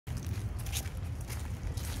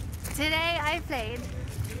Today I played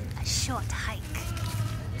a short hike.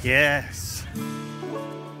 Yes.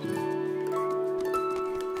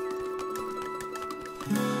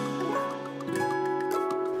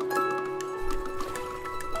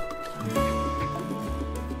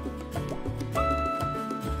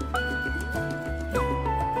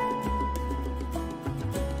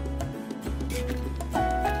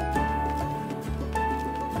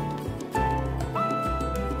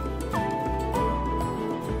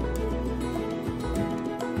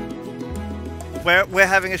 We're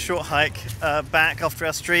having a short hike back after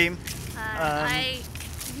our stream. I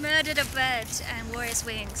murdered a bird and wore its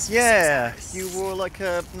wings for Yeah, 6 hours. you wore like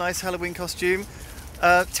a nice Halloween costume.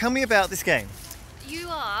 Tell me about this game.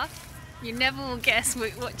 You never will guess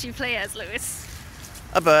what you play as, Lewis.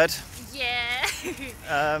 A bird. Yeah.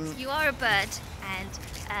 You are a bird, and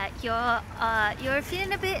you're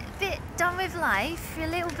feeling a bit done with life. You're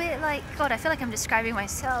a little bit like, God, I feel like I'm describing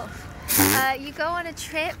myself. You go on a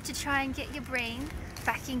trip to try and get your brain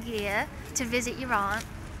back in gear to visit your aunt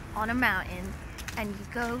on a mountain, and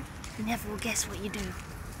you never will guess what you do.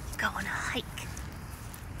 You go on a hike,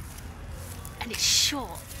 and it's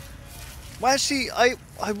short. Well, actually, I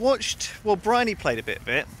watched. Well, Bryony played a bit of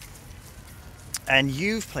it, and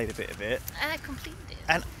you've played a bit of it, And I completed it.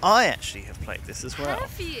 and I actually have played this as well.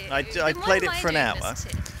 Have you? I Then why played am it I for an doing hour. this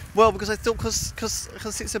too? Well, because I thought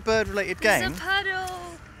because it's a bird-related There's game. a puddle.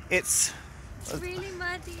 It's It's really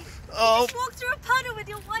muddy. oh You just walked through a puddle with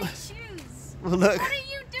your white shoes. well, look. What are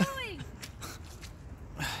you doing?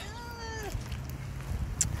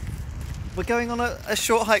 We're going on a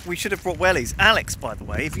short hike. We should have brought wellies. Alex, by the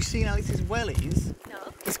way, have you seen Alex's wellies? No.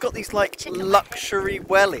 He's got these like Check on my luxury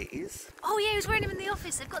wellies. Oh yeah, he was wearing them in the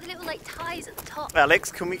office. They've got the little like ties at the top.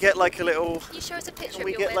 Alex, can we get like a little? Can you show us a picture Can of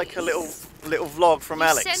we your get like a wellies? little vlog from You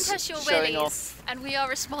Alex sent us your showing wellies, off? and we are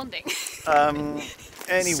responding.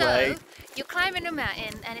 Anyway, So, you're climbing a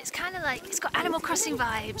mountain, and it's kind of like, it's got Animal Crossing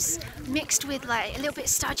vibes mixed with like a little bit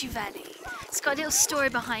Stardew Valley. It's got a little story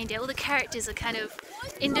behind it. All the characters are kind of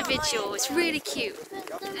individual. It's really cute,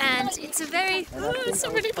 and it's a very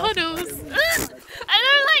so many puddles. I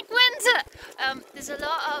don't like winter. There's a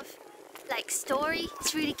lot of like story.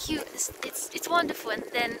 It's really cute. It's wonderful, and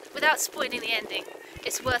then without spoiling the ending,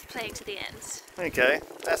 it's worth playing to the end. okay,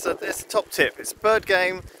 that's a top tip. It's a bird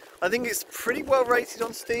game. I think it's pretty well rated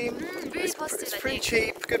on Steam. Really positive, It's I pretty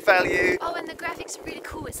think. cheap, good value. Oh, and the graphics are really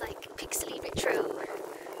cool. It's like pixely retro,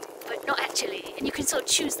 but not actually. And you can sort of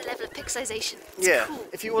choose the level of pixelization. It's Yeah, cool.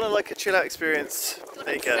 if you want to like a chill out experience,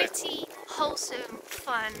 there you go. Pretty wholesome,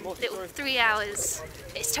 fun little 3 hours.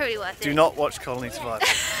 It's totally worth it. Do not watch Colony Survivor.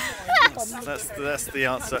 that's the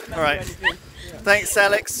answer. All right. Thanks,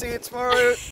 Alex. See you tomorrow.